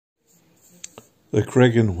The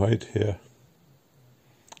Creggan White Hare.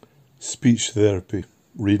 Speech therapy,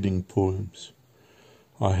 reading poems.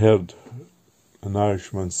 I heard an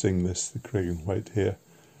Irishman sing this, the Creggan White Hare,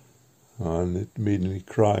 and it made me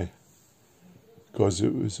cry because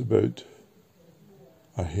it was about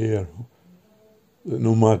a hare that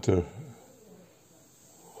no matter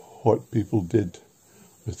what people did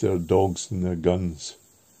with their dogs and their guns,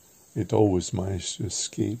 it always managed to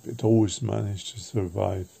escape, it always managed to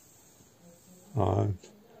survive. And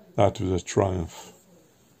that was a triumph.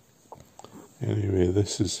 Anyway,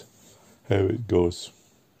 this is how it goes.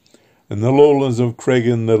 In the lowlands of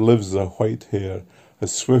Creggan there lives a white hare,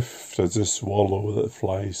 as swift as a swallow that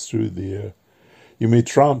flies through the air. You may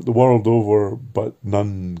tramp the world over, but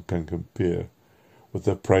none can compare with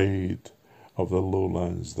the pride of the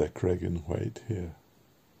lowlands, the Creggan White Hare.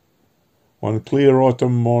 One clear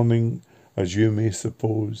autumn morning, as you may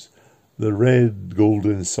suppose, the red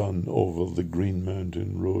golden sun over the green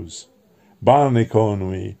mountain rose. Barney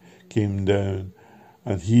Conway came down,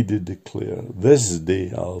 and he did declare, "This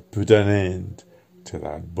day I'll put an end to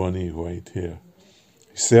that bonny white hare."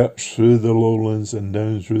 He searched through the lowlands and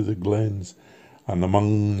down through the glens and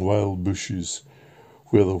among wild bushes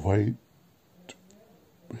where the white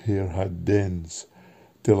hare had dens,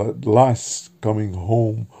 till at last, coming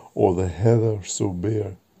home o'er the heather so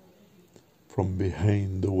bare, from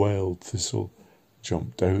behind the wild thistle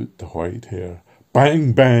jumped out the white hare.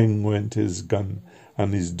 Bang, bang went his gun,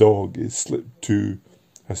 and his dog it slipped too,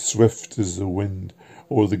 as swift as the wind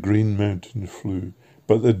o'er the green mountain flew.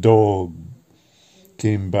 But the dog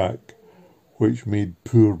came back, which made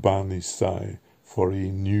poor Barney sigh, for he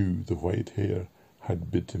knew the white hare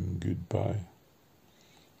had bid him goodbye.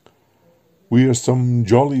 We are some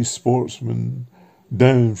jolly sportsmen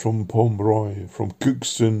down from Pombroy, from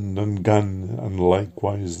Cookstown and Gun, and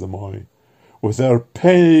likewise the Moy. With our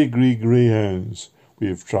pedigree greyhounds we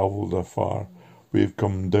have travelled afar, we have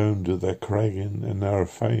come down to the Creggan in our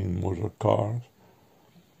fine motor cars.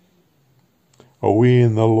 Away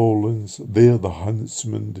in the lowlands, there the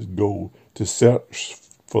huntsmen did go, to search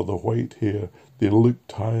for the white hare, they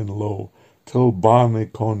looked high and low, till Barney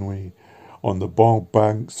Conway, on the bog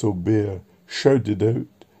bank so bare, shouted out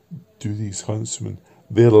to these huntsmen,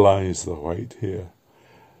 "There lies the white hare."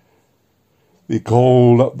 They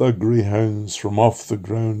called up the greyhounds from off the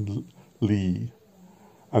ground lee,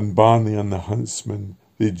 and Barney and the huntsmen,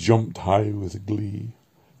 they jumped high with glee.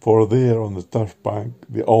 For there on the turf bank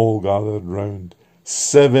they all gathered round,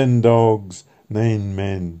 7 dogs, 9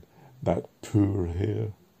 men, that poor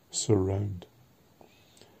hare surround.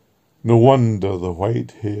 No wonder the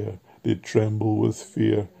white hare did tremble with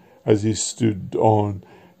fear, as he stood on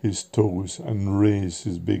his toes and raised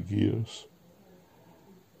his big ears.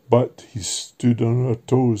 But he stood on her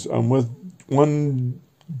toes, and with one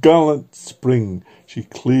gallant spring she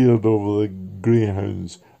cleared over the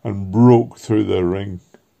greyhounds and broke through the ring.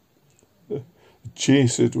 The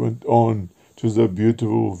chase it went on, 'twas a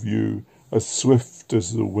beautiful view, as swift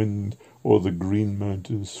as the wind o'er the green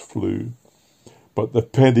mountains flew. But the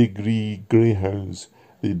pedigree greyhounds,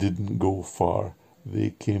 they didn't go far, they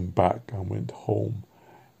came back and went home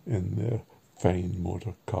in their fine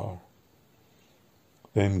motor car.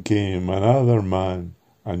 Then came another man,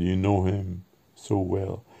 and you know him so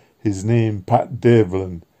well, his name Pat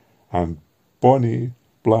Devlin, and bonny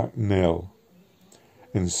Black Nell.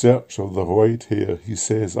 In search of the white hare, he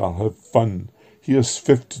says, "I'll have fun, here's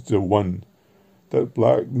 50 to 1, that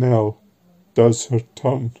Black Nell does her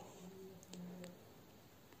turn."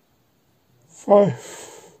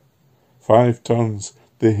 Five turns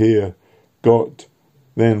the hare got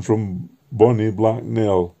then from bonny Black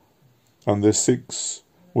Nell, and the 6th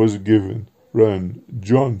was given round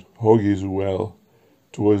John Hoggy's well.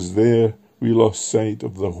 'Twas there we lost sight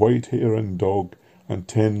of the white hare and dog, and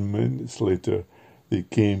 10 minutes later they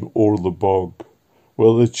came o'er the bog.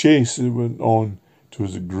 Well, the chase it went on,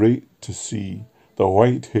 'twas great to see, the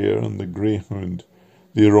white hare and the greyhound,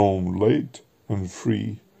 they roamed light and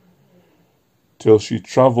free, till she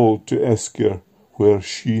travelled to Esker, where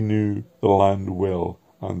she knew the land well,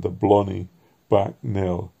 and the bonny Black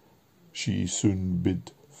Nell she soon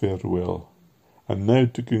bid farewell. And now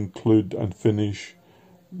to conclude and finish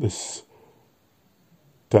this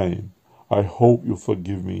time, I hope you'll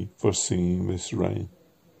forgive me for singing this rhyme.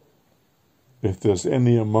 If there's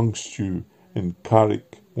any amongst you in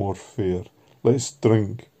Carrickmore fair, let's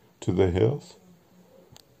drink to the health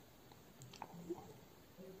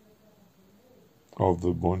of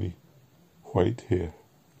the bonny white hare.